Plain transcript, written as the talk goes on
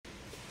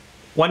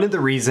one of the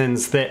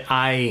reasons that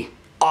I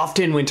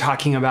often, when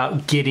talking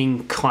about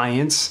getting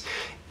clients,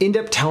 end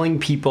up telling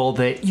people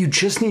that you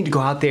just need to go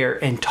out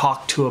there and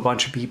talk to a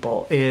bunch of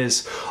people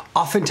is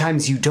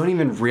oftentimes you don't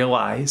even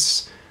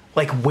realize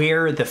like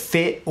where the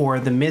fit or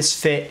the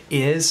misfit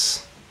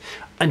is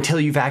until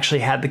you've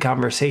actually had the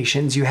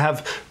conversations. You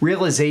have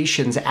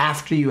realizations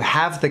after you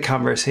have the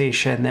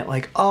conversation that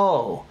like,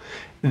 oh,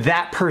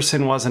 that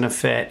person wasn't a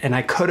fit and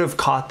I could have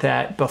caught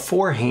that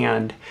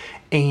beforehand.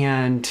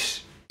 And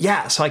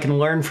yeah, so I can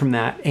learn from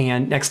that.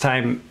 And next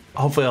time,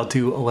 hopefully I'll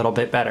do a little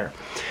bit better.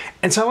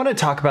 And so I want to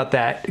talk about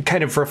that,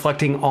 kind of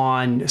reflecting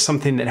on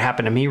something that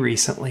happened to me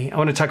recently. I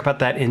want to talk about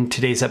that in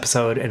today's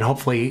episode and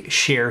hopefully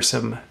share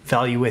some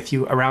value with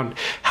you around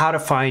how to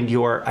find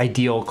your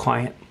ideal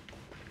client.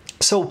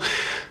 So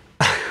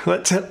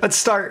let's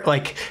start,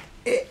 like,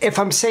 if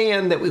I'm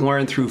saying that we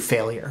learn through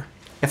failure,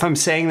 if I'm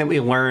saying that we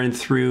learn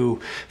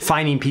through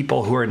finding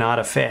people who are not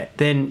a fit,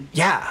 then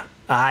yeah,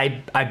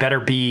 I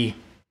better be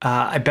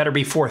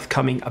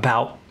forthcoming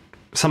about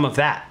some of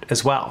that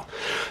as well.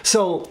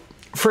 So,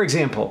 for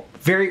example,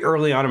 very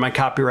early on in my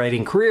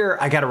copywriting career,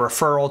 I got a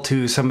referral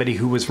to somebody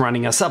who was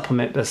running a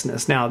supplement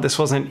business. Now, this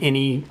wasn't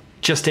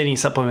just any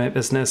supplement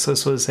business.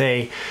 This was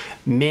a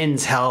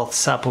men's health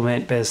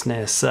supplement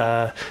business,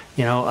 a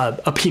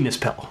penis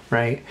pill,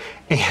 right?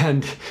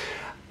 And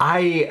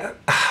I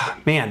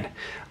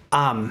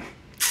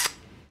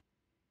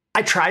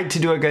tried to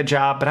do a good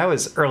job, but I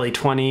was early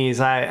 20s.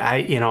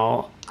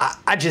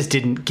 I just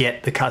didn't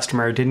get the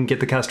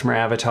customer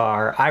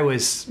avatar. I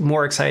was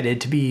more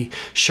excited to be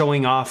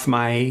showing off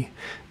my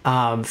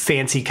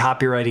fancy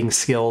copywriting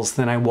skills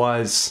than I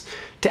was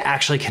to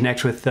actually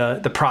connect with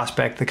the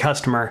prospect, the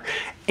customer.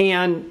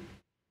 And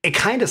it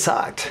kind of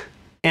sucked.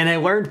 And I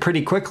learned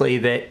pretty quickly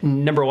that,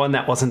 number one,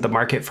 that wasn't the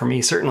market for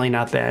me, certainly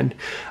not then.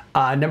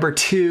 Number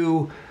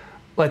two,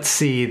 let's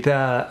see,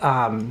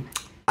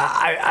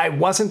 I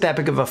wasn't that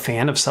big of a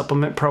fan of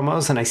supplement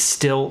promos, and I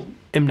still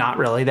am not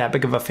really that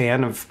big of a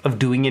fan of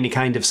doing any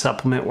kind of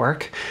supplement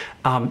work.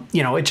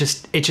 It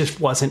just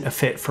wasn't a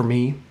fit for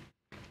me.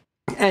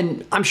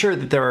 And I'm sure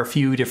that there are a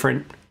few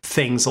different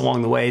things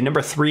along the way.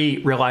 Number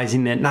three,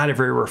 realizing that not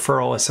every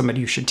referral is somebody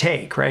you should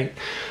take, right?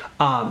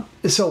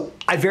 So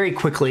I very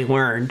quickly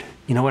learned,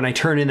 when I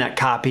turned in that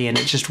copy and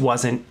it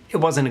wasn't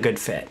a good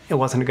fit. It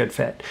wasn't a good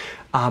fit.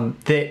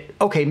 That,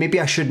 okay, maybe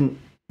I shouldn't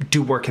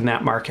do work in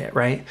that market,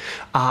 right?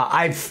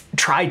 I've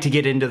tried to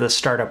get into the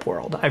startup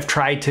world. I've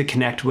tried to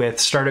connect with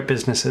startup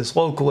businesses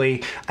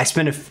locally. I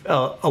spent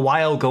a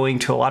while going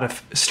to a lot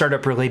of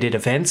startup related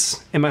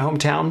events in my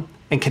hometown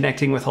and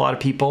connecting with a lot of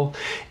people.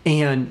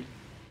 And,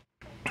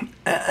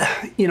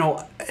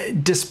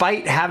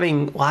 despite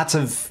having lots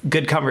of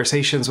good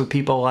conversations with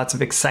people, lots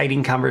of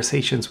exciting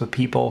conversations with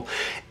people,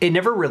 it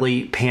never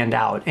really panned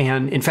out.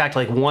 And in fact,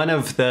 like one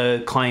of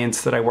the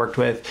clients that I worked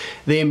with,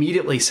 they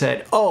immediately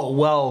said, oh,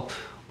 well,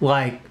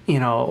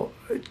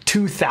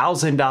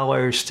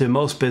 $2,000 to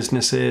most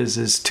businesses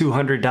is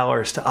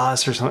 $200 to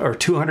us, or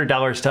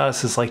 $200 to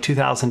us is like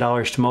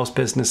 $2,000 to most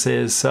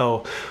businesses.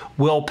 So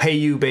we'll pay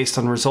you based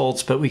on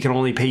results, but we can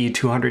only pay you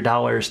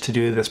 $200 to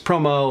do this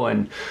promo.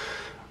 And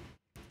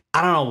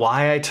I don't know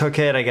why I took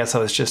it. I guess I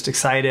was just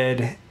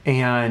excited,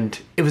 and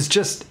it was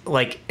just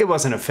like, it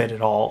wasn't a fit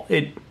at all.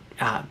 It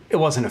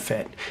wasn't a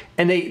fit.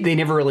 And they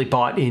never really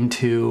bought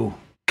into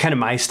kind of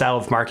my style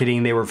of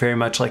marketing. They were very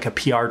much like a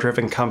PR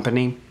driven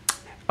company.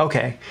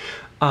 Okay.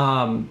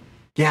 Another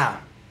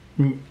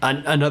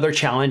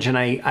challenge. And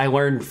I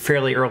learned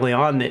fairly early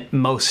on that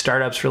most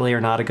startups really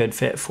are not a good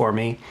fit for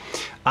me.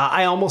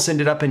 I almost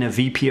ended up in a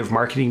VP of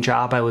marketing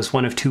job. I was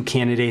one of two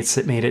candidates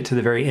that made it to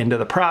the very end of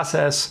the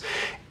process.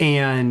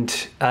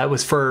 And it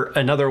was for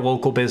another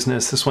local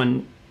business, this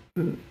one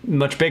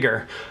much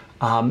bigger.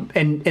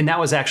 And that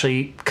was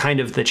actually kind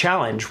of the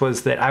challenge,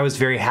 was that I was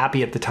very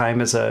happy at the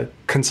time as a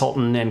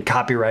consultant and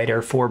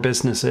copywriter for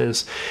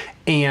businesses.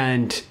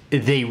 And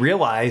they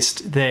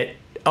realized that,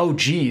 oh,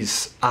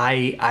 geez,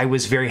 I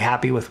was very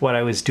happy with what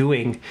I was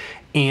doing.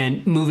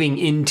 And moving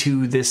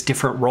into this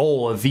different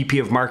role of VP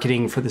of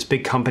marketing for this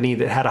big company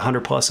that had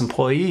 100 plus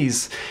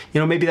employees,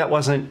 maybe that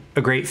wasn't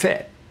a great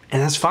fit.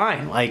 And that's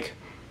fine. It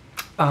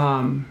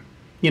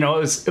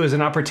was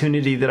an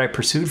opportunity that I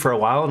pursued for a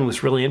while and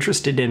was really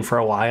interested in for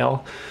a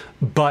while.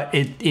 But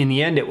in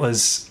the end, it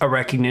was a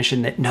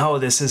recognition that, no,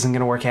 this isn't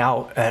going to work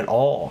out at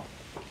all.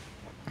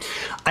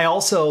 I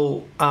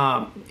also,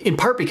 in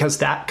part because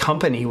that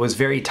company was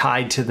very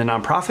tied to the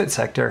nonprofit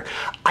sector,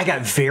 I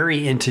got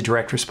very into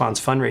direct response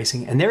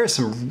fundraising. And there is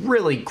some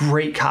really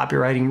great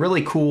copywriting,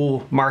 really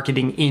cool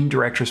marketing in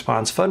direct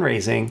response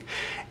fundraising.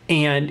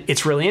 And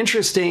it's really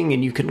interesting,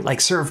 and you can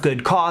serve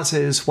good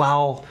causes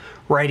while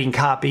writing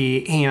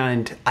copy.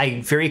 And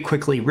I very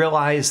quickly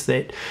realized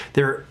that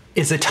there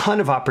is a ton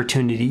of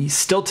opportunity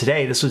still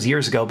today. This was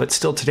years ago, but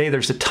still today,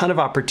 there's a ton of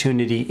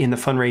opportunity in the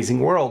fundraising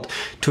world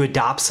to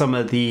adopt some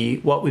of the,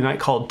 what we might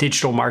call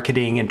digital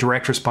marketing and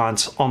direct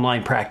response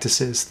online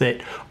practices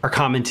that are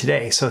common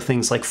today. So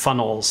things like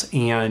funnels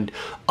and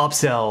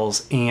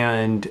upsells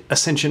and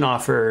ascension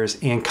offers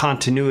and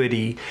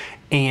continuity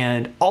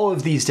and all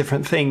of these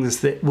different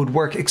things that would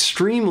work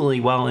extremely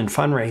well in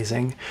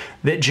fundraising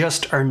that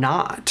just are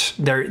not.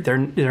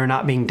 They're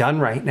not being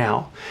done right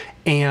now.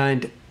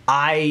 And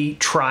I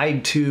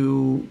tried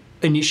to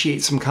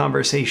initiate some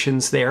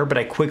conversations there, but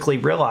I quickly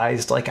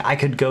realized like I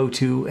could go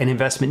to an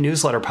investment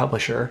newsletter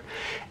publisher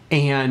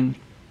and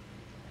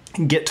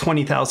get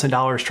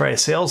 $20,000 to write a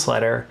sales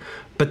letter.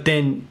 But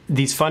then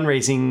these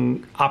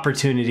fundraising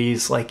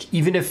opportunities, like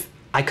even if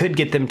I could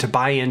get them to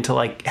buy into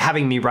like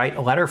having me write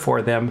a letter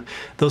for them,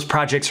 those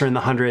projects are in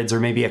the hundreds or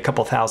maybe a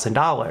couple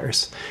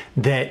 $1,000s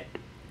that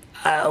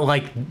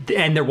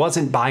and there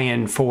wasn't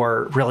buy-in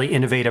for really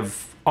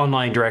innovative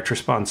online direct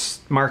response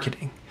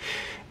marketing.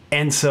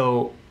 And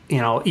so,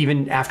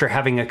 even after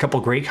having a couple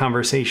great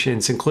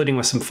conversations, including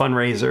with some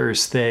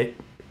fundraisers that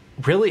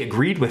really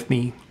agreed with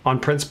me on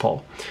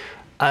principle,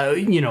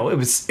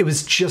 it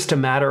was just a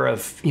matter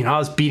of, I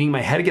was beating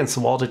my head against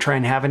the wall to try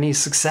and have any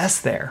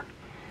success there.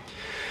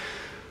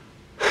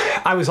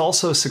 I was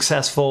also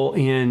successful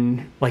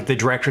in like the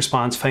direct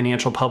response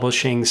financial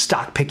publishing,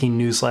 stock picking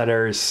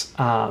newsletters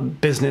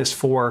business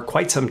for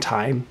quite some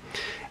time.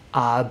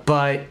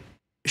 But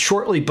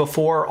shortly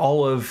before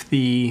all of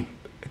the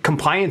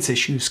compliance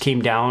issues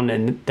came down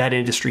and that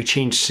industry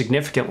changed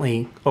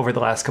significantly over the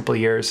last couple of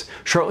years,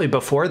 shortly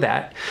before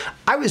that,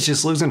 I was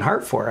just losing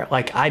heart for it.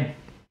 Like I'd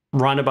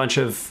run a bunch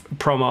of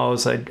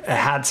promos. I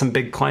had some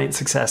big client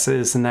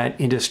successes in that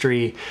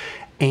industry.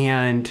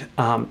 And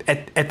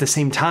at the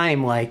same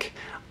time, like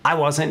I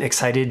wasn't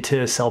excited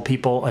to sell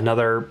people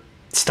another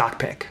stock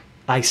pick.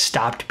 I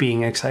stopped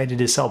being excited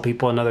to sell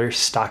people another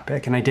stock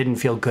pick, and I didn't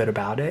feel good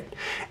about it.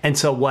 And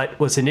so what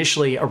was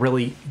initially a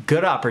really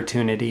good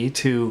opportunity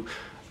to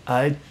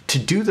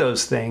do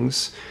those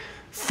things,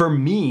 for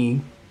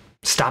me,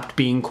 stopped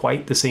being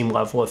quite the same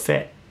level of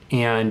fit.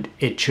 And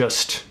it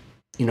just,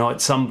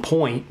 at some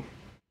point,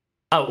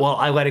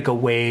 I let it go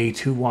way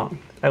too long.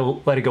 I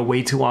let it go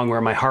way too long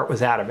where my heart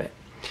was out of it.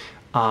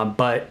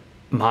 But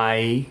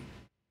my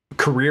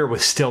career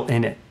was still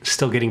in it,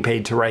 still getting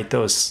paid to write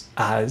those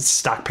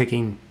stock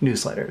picking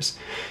newsletters,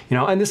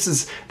 and this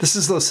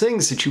is those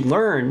things that you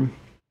learn.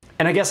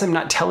 And I guess I'm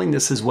not telling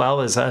this as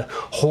well as a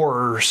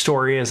horror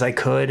story as I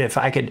could. If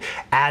I could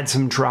add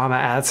some drama,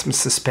 add some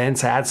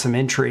suspense, add some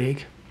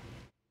intrigue.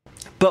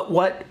 But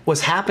what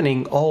was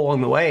happening all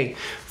along the way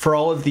for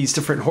all of these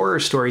different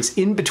horror stories,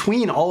 in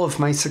between all of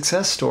my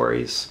success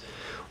stories,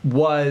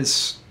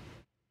 was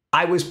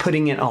I was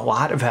putting in a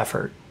lot of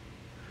effort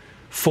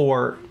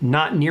for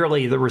not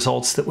nearly the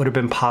results that would have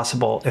been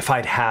possible if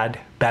I'd had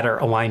better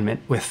alignment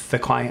with the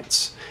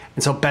clients.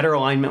 And so better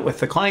alignment with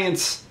the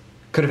clients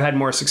could have had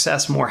more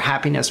success, more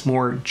happiness,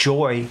 more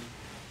joy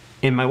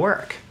in my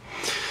work.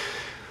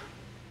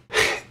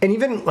 And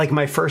even like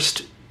my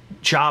first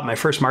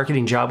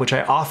marketing job, which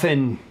I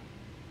often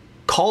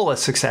call a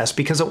success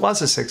because it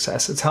was a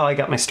success. It's how I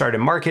got my start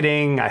in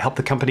marketing. I helped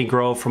the company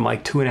grow from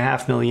like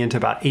 $2.5 million to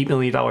about $8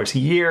 million a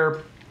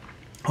year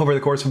over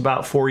the course of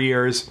about 4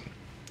 years.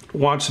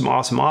 Launched some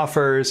awesome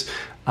offers,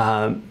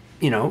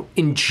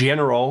 in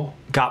general,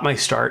 got my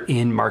start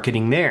in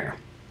marketing there.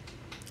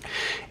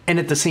 And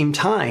at the same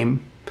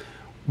time,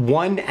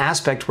 one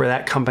aspect where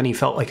that company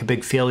felt like a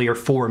big failure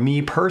for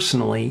me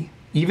personally,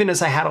 even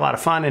as I had a lot of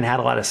fun and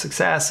had a lot of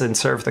success and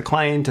served the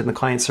client and the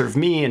client served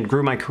me and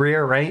grew my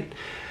career, right?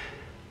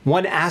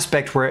 One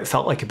aspect where it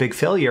felt like a big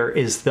failure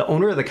is the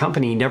owner of the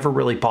company never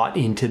really bought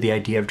into the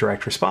idea of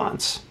direct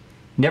response,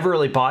 never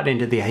really bought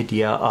into the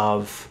idea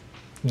of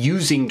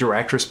using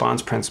direct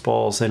response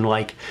principles and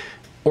like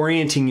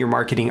orienting your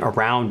marketing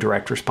around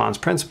direct response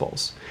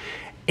principles.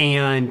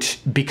 And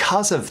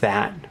because of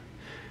that,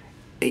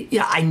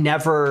 I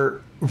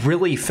never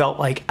really felt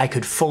like I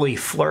could fully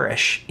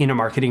flourish in a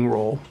marketing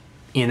role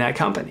in that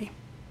company.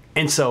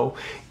 And so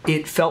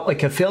it felt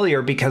like a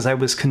failure because I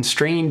was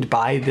constrained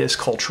by this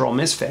cultural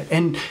misfit.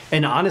 And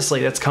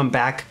honestly, that's come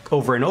back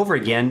over and over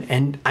again.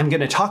 And I'm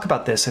going to talk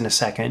about this in a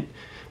second.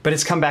 But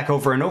it's come back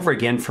over and over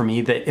again for me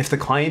that if the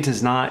client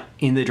is not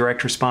in the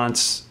direct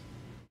response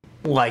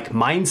like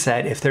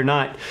mindset, if they're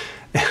not,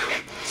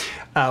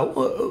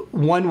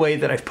 one way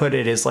that I've put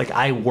it is like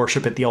I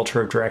worship at the altar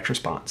of direct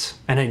response.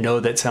 And I know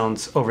that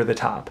sounds over the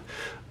top,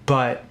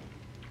 but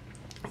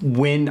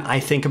when I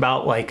think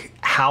about like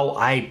how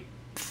I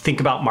think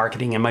about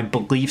marketing and my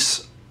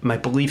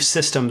belief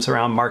systems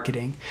around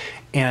marketing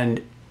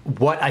and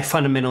what I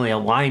fundamentally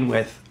align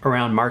with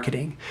around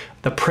marketing,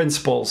 the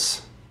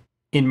principles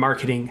in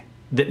marketing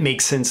that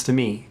makes sense to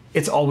me,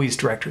 it's always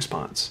direct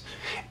response.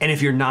 And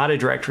if you're not a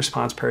direct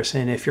response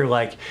person, if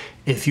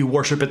you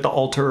worship at the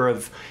altar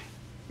of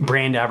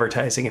brand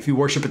advertising, if you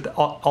worship at the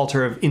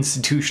altar of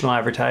institutional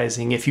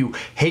advertising, if you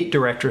hate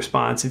direct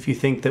response, if you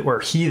think that we're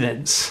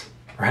heathens,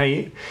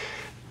 right?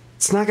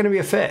 It's not going to be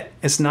a fit.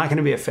 It's not going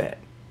to be a fit.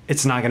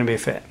 it's not going to be a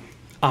fit.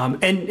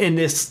 And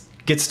this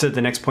gets to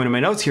the next point of my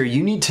notes here.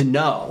 You need to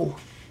know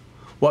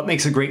what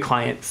makes a great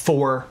client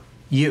for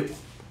you,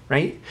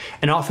 right?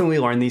 And often we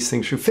learn these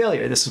things through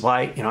failure. This is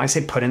why, I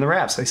say put in the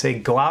reps. I say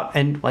go out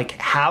and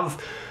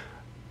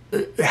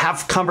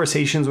have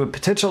conversations with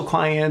potential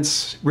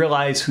clients,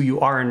 realize who you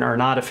are and are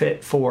not a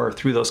fit for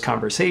through those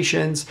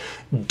conversations.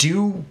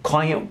 Do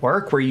client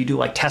work where you do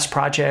like test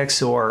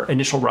projects or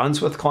initial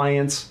runs with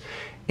clients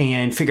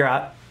and figure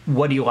out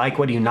what do you like,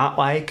 what do you not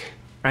like,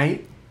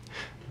 right?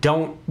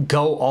 Don't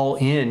go all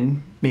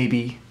in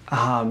maybe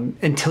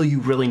until you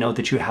really know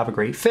that you have a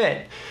great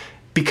fit,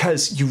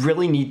 because you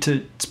really need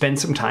to spend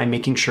some time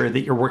making sure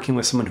that you're working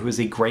with someone who is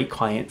a great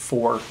client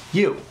for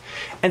you.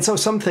 And so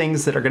some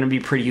things that are going to be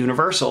pretty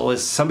universal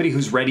is somebody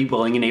who's ready,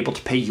 willing, and able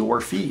to pay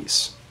your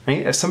fees,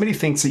 right? If somebody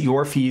thinks that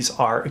your fees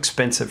are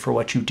expensive for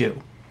what you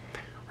do,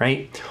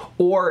 right?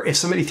 Or if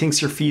somebody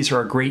thinks your fees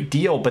are a great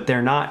deal, but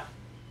they're not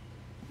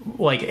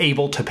like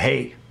able to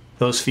pay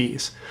those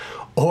fees,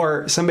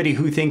 or somebody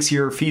who thinks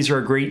your fees are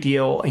a great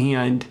deal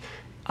and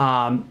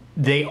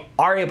they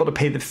are able to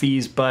pay the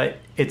fees, but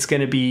it's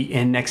going to be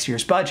in next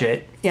year's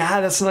budget. Yeah,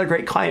 that's not a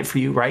great client for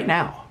you right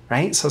now,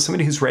 right? So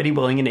somebody who's ready,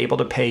 willing, and able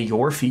to pay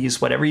your fees,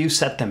 whatever you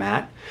set them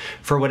at,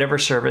 for whatever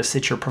service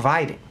that you're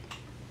providing.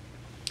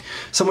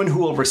 Someone who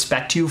will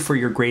respect you for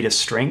your greatest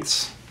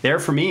strengths. There,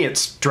 for me,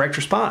 it's direct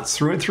response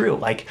through and through.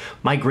 Like,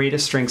 my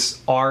greatest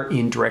strengths are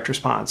in direct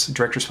response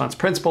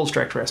principles,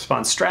 direct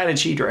response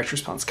strategy, direct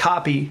response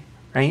copy,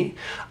 right?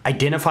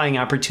 Identifying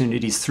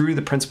opportunities through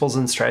the principles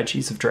and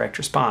strategies of direct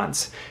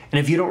response. And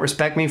if you don't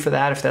respect me for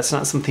that, if that's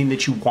not something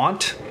that you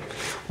want,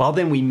 well,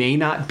 then we may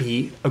not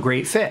be a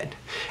great fit.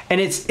 And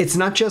it's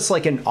not just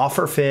like an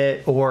offer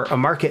fit or a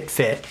market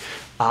fit.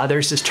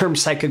 There's this term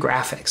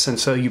psychographics. And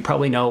so you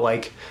probably know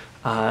like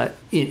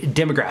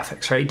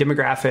demographics, right?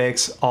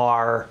 Demographics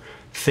are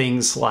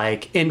things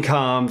like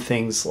income,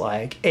 things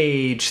like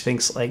age,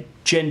 things like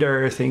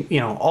gender,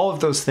 all of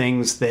those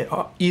things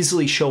that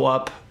easily show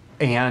up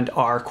and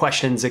are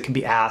questions that can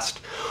be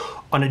asked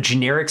on a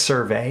generic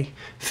survey,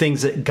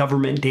 things that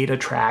government data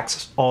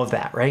tracks, all of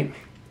that, right?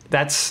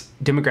 That's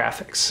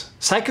demographics.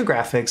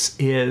 Psychographics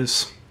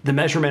is the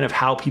measurement of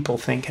how people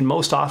think, and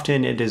most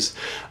often it is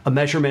a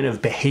measurement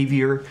of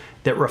behavior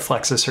that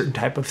reflects a certain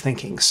type of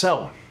thinking.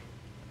 So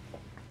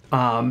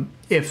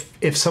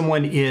if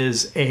someone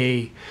is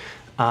a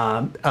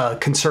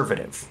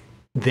conservative,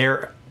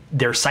 their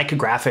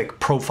psychographic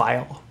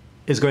profile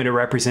is going to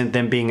represent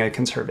them being a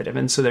conservative.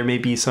 And so there may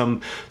be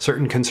some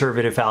certain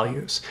conservative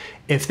values.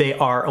 If they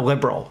are a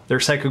liberal, their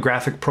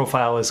psychographic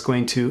profile is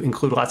going to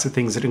include lots of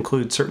things that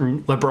include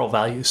certain liberal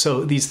values.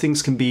 So these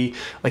things can be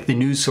like the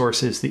news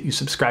sources that you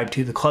subscribe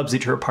to, the clubs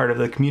that you're a part of,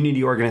 the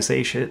community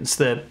organizations,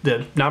 the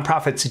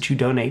nonprofits that you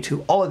donate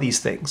to. All of these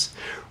things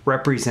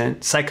represent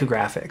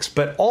psychographics,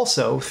 but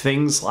also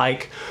things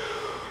like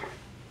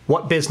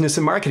what business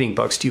and marketing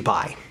books do you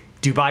buy?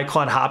 Do you buy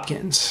Claude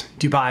Hopkins?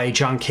 Do you buy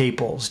John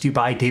Caples? Do you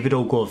buy David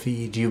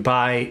Ogilvy? Do you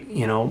buy,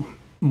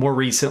 more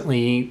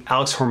recently,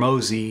 Alex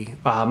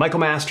Hormozy, Michael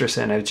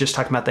Masterson? I was just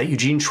talking about that,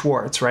 Eugene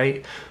Schwartz,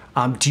 right?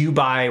 Do you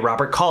buy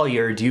Robert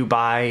Collier? Do you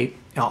buy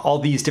all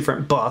these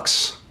different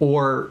books?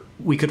 Or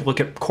we could look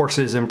at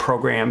courses and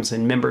programs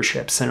and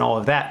memberships and all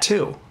of that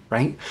too,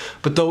 right?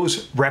 But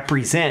those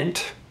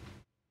represent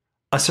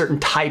a certain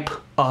type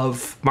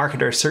of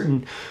marketer, a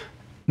certain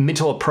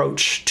mental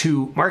approach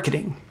to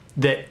marketing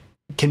that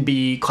can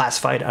be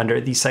classified under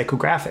these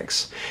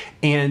psychographics.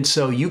 And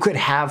so you could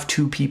have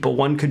two people.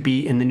 One could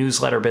be in the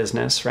newsletter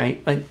business,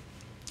 right? Like,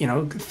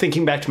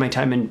 thinking back to my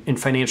time in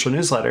financial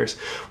newsletters,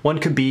 one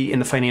could be in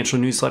the financial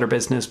newsletter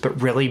business,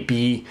 but really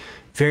be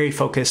very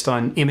focused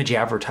on image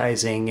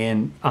advertising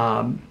and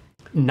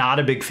not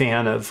a big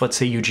fan of, let's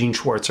say, Eugene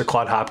Schwartz or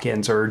Claude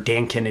Hopkins or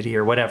Dan Kennedy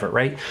or whatever,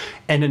 right?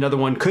 And another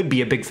one could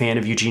be a big fan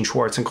of Eugene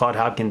Schwartz and Claude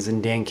Hopkins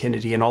and Dan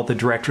Kennedy and all the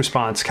direct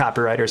response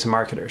copywriters and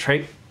marketers,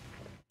 right?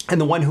 And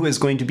the one who is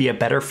going to be a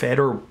better fit,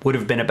 or would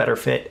have been a better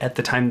fit at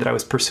the time that I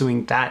was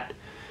pursuing that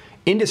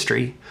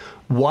industry,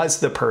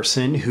 was the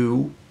person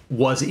who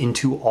was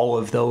into all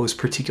of those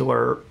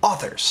particular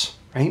authors,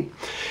 right?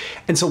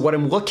 And so what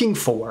I'm looking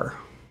for,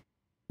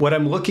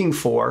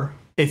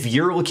 if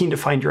you're looking to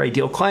find your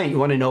ideal client, you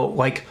want to know,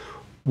 like,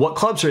 what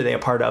clubs are they a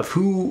part of?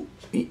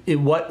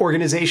 What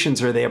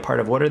organizations are they a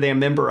part of? What are they a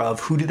member of?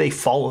 Who do they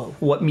follow?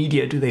 What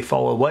media do they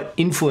follow? What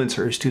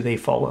influencers do they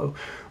follow,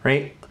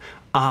 right?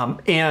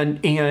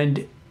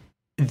 And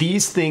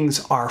these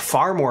things are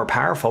far more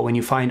powerful when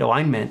you find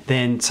alignment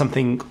than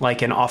something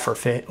like an offer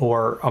fit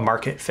or a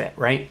market fit,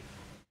 right?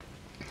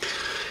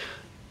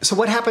 So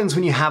what happens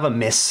when you have a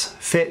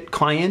misfit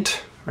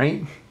client,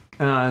 right?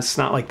 It's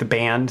not like the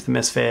band, the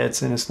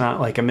Misfits, and it's not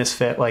like a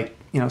misfit like,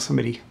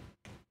 somebody,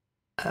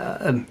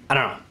 I don't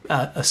know,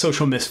 a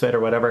social misfit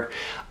or whatever.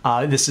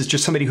 This is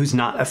just somebody who's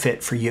not a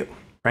fit for you,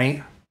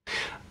 right?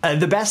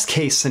 The best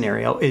case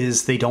scenario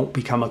is they don't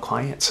become a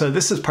client. So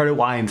this is part of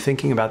why I'm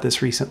thinking about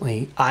this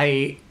recently.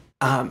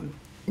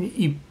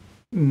 You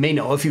may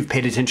know, if you've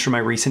paid attention to my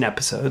recent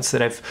episodes,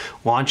 that I've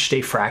launched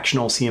a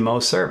fractional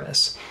CMO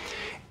service.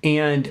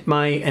 And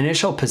my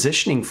initial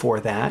positioning for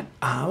that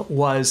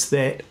was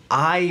that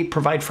I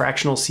provide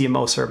fractional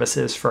CMO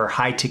services for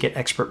high ticket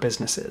expert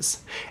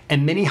businesses.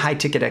 And many high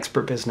ticket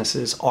expert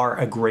businesses are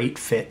a great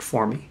fit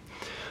for me.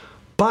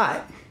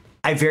 But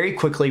I very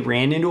quickly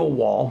ran into a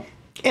wall.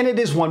 And it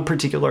is one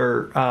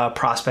particular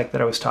prospect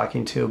that I was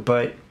talking to,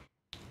 but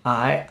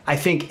I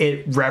think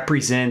it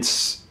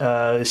represents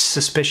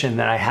suspicion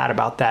that I had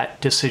about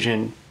that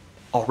decision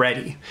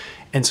already.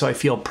 And so I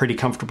feel pretty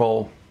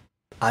comfortable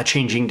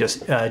changing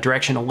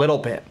direction a little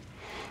bit.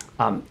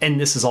 And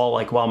this is all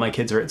like while my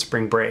kids are at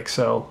spring break.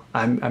 So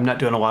I'm not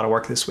doing a lot of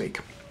work this week.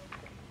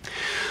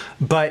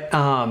 But,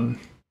 I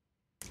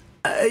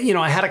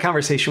had a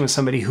conversation with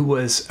somebody who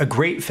was a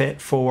great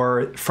fit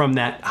from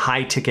that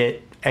high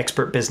ticket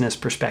expert business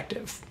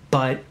perspective,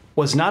 but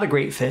was not a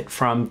great fit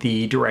from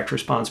the direct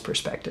response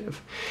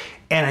perspective.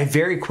 And I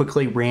very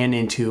quickly ran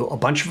into a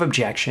bunch of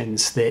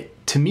objections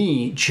that to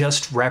me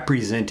just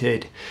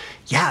represented,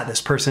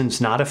 this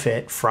person's not a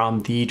fit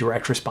from the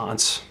direct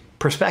response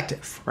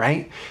perspective,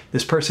 right?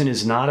 This person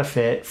is not a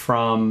fit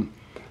from,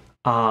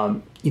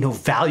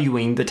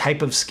 valuing the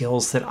type of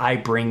skills that I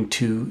bring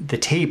to the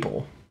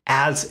table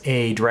as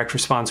a direct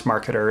response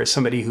marketer, as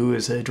somebody who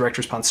is a direct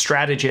response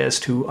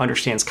strategist, who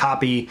understands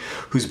copy,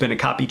 who's been a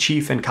copy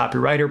chief and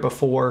copywriter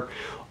before,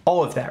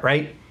 all of that,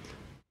 right?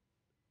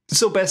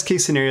 So best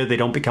case scenario, they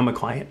don't become a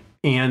client.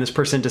 And this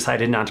person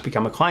decided not to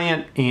become a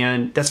client,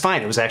 and that's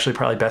fine. It was actually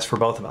probably best for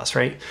both of us,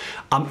 right?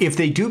 If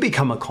they do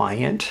become a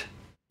client,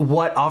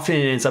 what often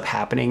ends up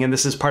happening, and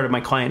this is part of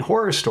my client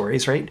horror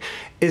stories, right,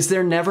 is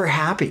they're never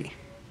happy.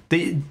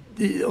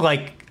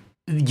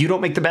 You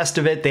don't make the best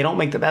of it. They don't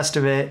make the best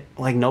of it.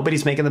 Like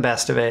nobody's making the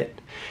best of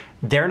it.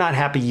 They're not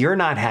happy. You're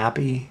not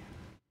happy,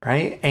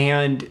 right?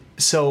 And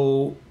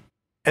so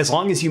as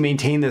long as you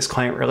maintain this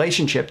client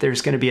relationship,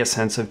 there's going to be a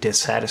sense of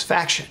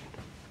dissatisfaction,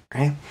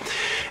 right?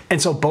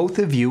 And so both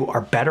of you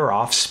are better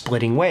off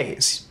splitting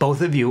ways.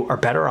 Both of you are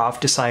better off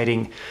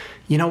deciding,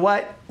 you know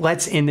what,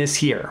 let's end this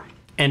here.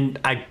 And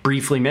I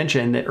briefly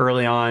mentioned that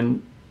early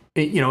on,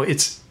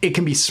 it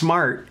can be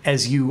smart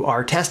as you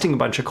are testing a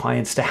bunch of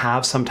clients to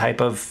have some type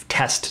of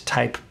test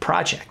type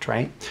project,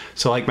 right?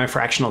 So like my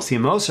fractional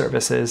CMO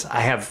services,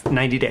 I have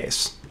 90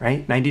 days,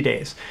 right? 90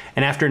 days.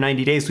 And after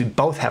 90 days, we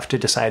both have to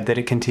decide that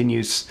it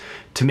continues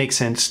to make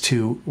sense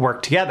to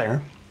work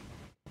together.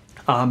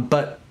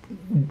 But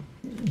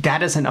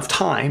that is enough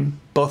time,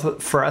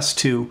 both for us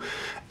to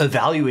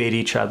evaluate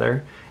each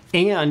other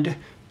and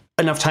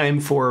enough time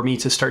for me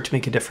to start to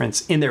make a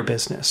difference in their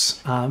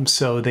business,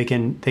 so they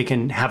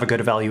can have a good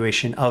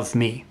evaluation of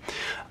me.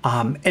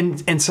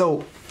 And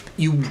so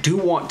you do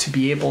want to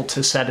be able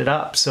to set it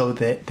up so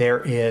that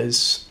there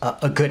is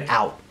a good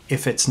out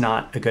if it's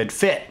not a good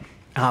fit.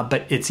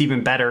 But it's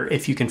even better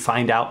if you can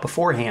find out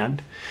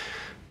beforehand,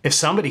 if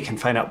somebody can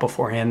find out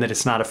beforehand that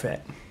it's not a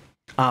fit.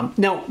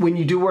 Now, when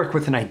you do work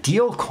with an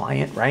ideal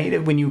client,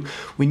 right, when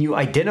you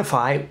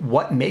identify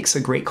what makes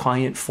a great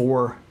client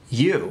for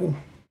you,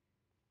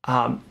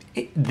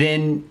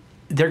 then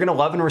they're going to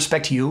love and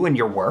respect you and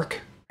your work,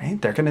 right?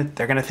 They're going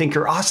to think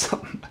you're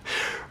awesome,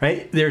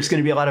 right? There's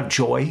going to be a lot of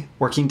joy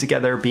working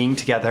together, being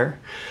together.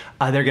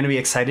 They're going to be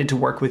excited to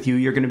work with you.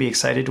 You're going to be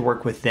excited to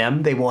work with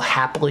them. They will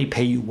happily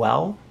pay you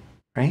well,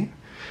 right?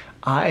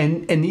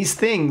 And these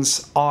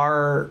things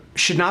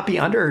should not be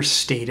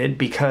understated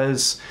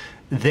because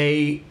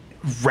they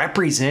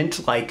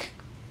represent like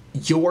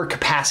your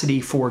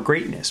capacity for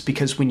greatness.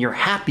 Because when you're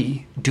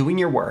happy doing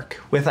your work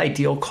with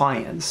ideal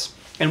clients,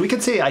 and we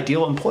could say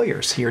ideal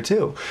employers here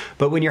too,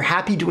 but when you're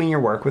happy doing your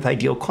work with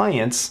ideal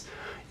clients,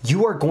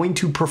 you are going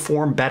to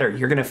perform better.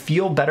 You're going to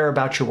feel better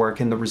about your work,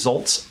 and the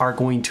results are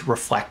going to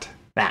reflect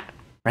that,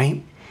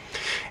 right?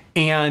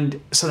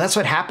 And so that's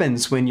what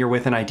happens when you're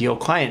with an ideal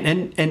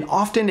client. And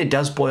often it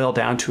does boil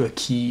down to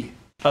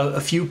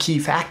a few key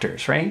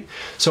factors, right?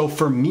 So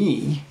for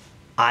me,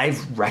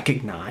 I've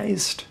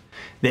recognized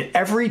that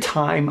every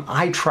time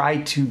I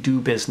try to do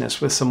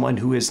business with someone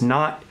who is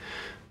not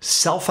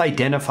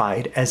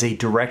self-identified as a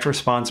direct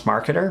response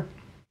marketer,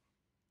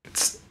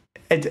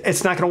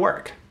 it's not going to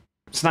work.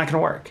 It's not going to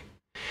work.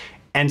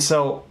 And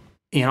so,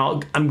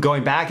 I'm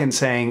going back and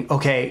saying,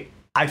 okay,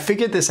 I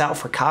figured this out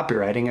for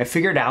copywriting. I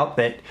figured out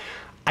that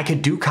I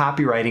could do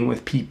copywriting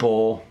with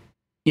people,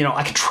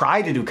 I could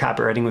try to do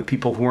copywriting with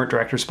people who weren't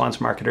direct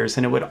response marketers,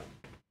 and it would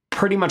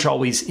pretty much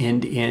always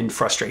end in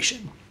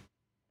frustration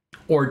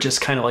or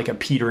just kind of like a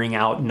petering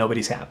out and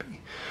nobody's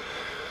happy.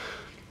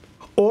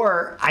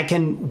 Or I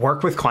can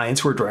work with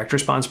clients who are direct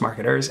response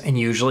marketers, and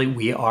usually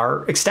we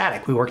are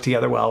ecstatic. We work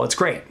together well. It's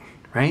great,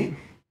 right?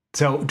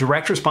 So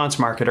direct response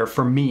marketer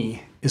for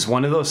me is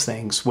one of those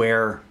things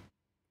where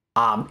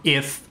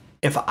if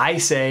I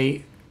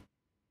say,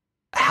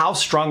 how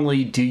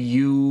strongly do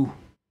you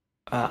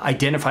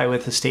identify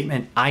with the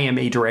statement, I am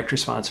a direct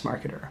response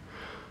marketer?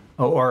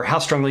 Or how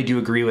strongly do you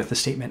agree with the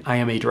statement, I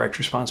am a direct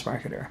response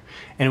marketer?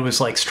 And it was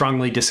like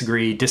strongly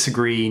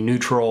disagree,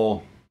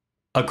 neutral,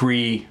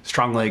 agree,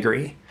 strongly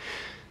agree.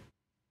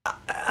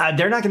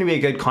 They're not going to be a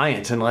good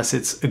client unless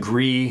it's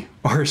agree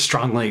or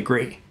strongly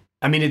agree.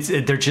 I mean,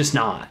 they're just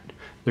not.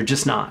 They're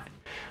just not.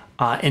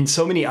 And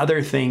so many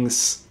other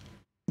things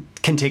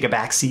can take a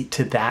backseat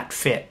to that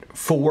fit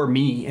for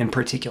me in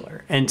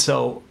particular. And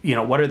so,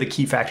 what are the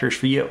key factors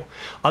for you?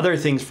 Other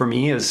things for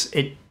me is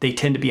they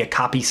tend to be a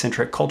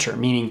copy-centric culture,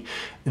 meaning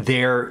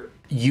they're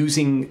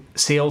using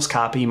sales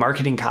copy,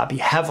 marketing copy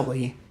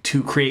heavily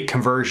to create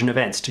conversion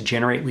events, to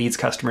generate leads,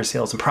 customer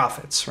sales, and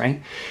profits,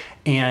 right?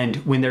 And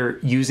when they're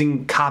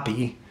using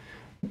copy,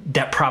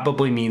 that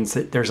probably means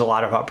that there's a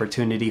lot of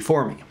opportunity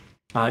for me.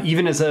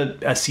 Even as a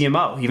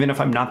CMO, even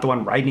if I'm not the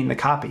one writing the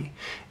copy,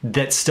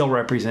 that still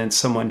represents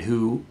someone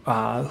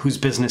whose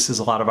business is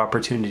a lot of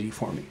opportunity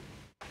for me.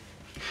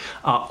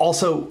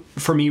 Also,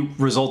 for me,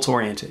 results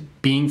oriented,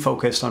 being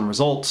focused on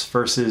results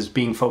versus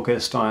being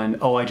focused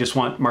on, I just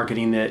want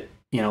marketing that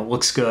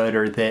looks good,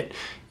 or that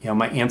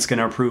my aunt's going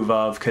to approve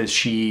of because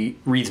she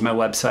reads my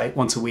website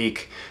once a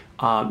week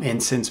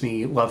and sends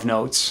me love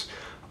notes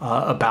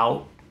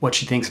about what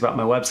she thinks about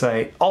my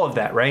website. All of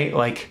that, right?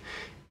 Like,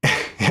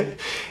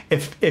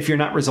 if you're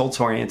not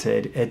results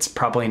oriented, it's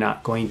probably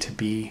not going to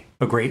be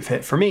a great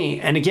fit for me.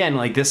 And again,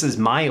 like, this is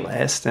my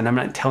list, and I'm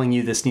not telling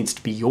you this needs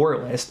to be your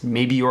list.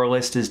 Maybe your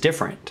list is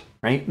different,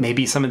 right?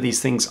 Maybe some of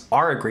these things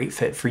are a great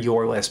fit for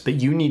your list,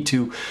 but you need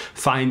to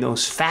find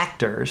those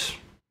factors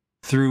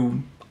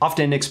through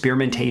often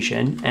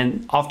experimentation,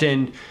 and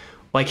often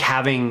like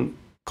having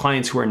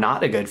clients who are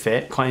not a good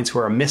fit, clients who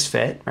are a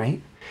misfit,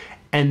 right?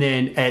 And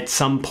then at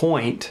some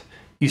point,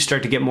 you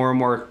start to get more and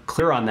more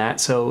clear on that.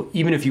 So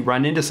even if you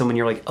run into someone,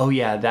 you're like, oh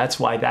yeah, that's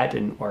why that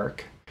didn't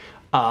work.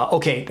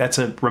 Okay, that's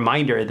a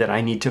reminder that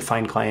I need to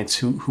find clients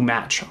who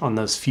match on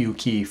those few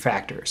key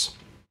factors.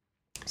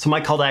 So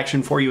my call to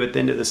action for you at the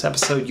end of this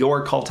episode,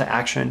 your call to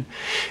action,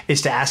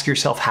 is to ask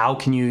yourself, how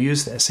can you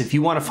use this? If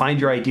you want to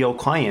find your ideal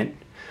client,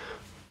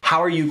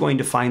 how are you going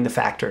to find the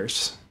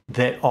factors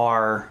that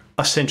are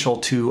essential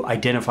to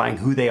identifying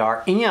who they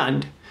are?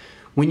 And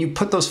when you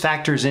put those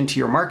factors into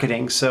your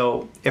marketing,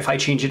 so if I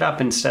change it up,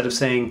 instead of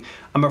saying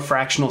I'm a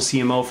fractional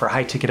CMO for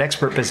high ticket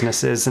expert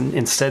businesses, and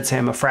instead say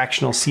I'm a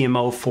fractional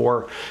CMO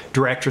for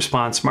direct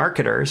response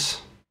marketers,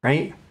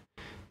 right?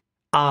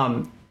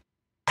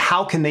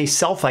 How can they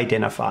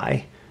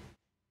self-identify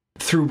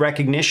through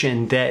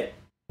recognition that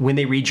when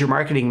they read your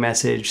marketing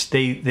message,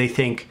 they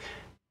think,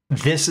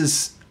 this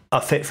is a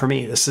fit for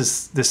me. This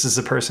is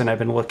the person I've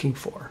been looking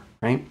for,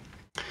 right?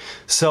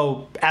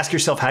 So ask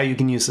yourself how you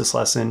can use this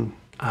lesson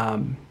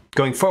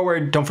going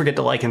forward. Don't forget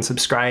to like and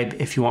subscribe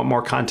if you want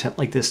more content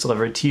like this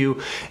delivered to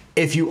you.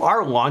 If you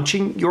are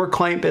launching your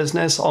client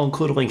business, I'll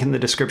include a link in the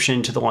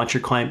description to the Launch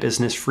Your Client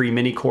Business free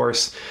mini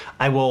course.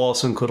 I will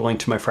also include a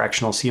link to my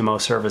fractional CMO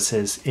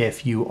services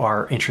if you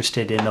are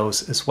interested in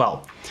those as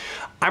well.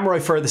 I'm Roy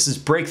Furr. This is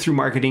Breakthrough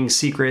Marketing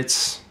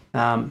Secrets.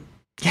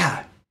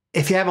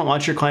 If you haven't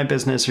launched your client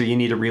business, or you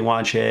need to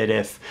relaunch it,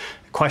 if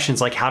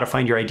questions like how to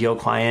find your ideal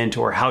client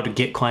or how to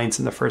get clients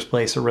in the first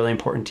place are really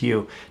important to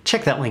you,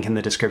 check that link in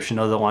the description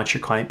of the Launch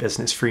Your Client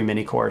Business free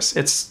mini course.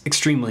 It's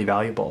extremely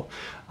valuable.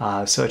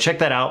 So check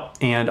that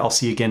out, and I'll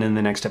see you again in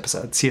the next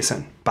episode. See you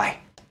soon. Bye.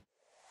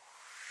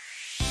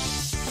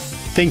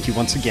 Thank you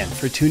once again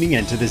for tuning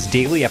in to this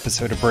daily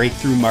episode of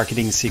Breakthrough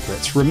Marketing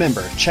Secrets.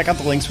 Remember, check out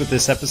the links with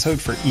this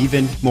episode for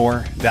even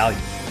more value.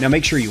 Now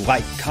make sure you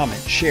like, comment,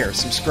 share,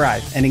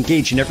 subscribe, and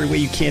engage in every way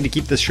you can to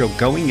keep this show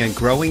going and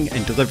growing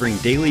and delivering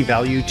daily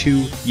value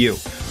to you.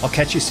 I'll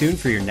catch you soon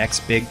for your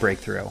next big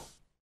breakthrough.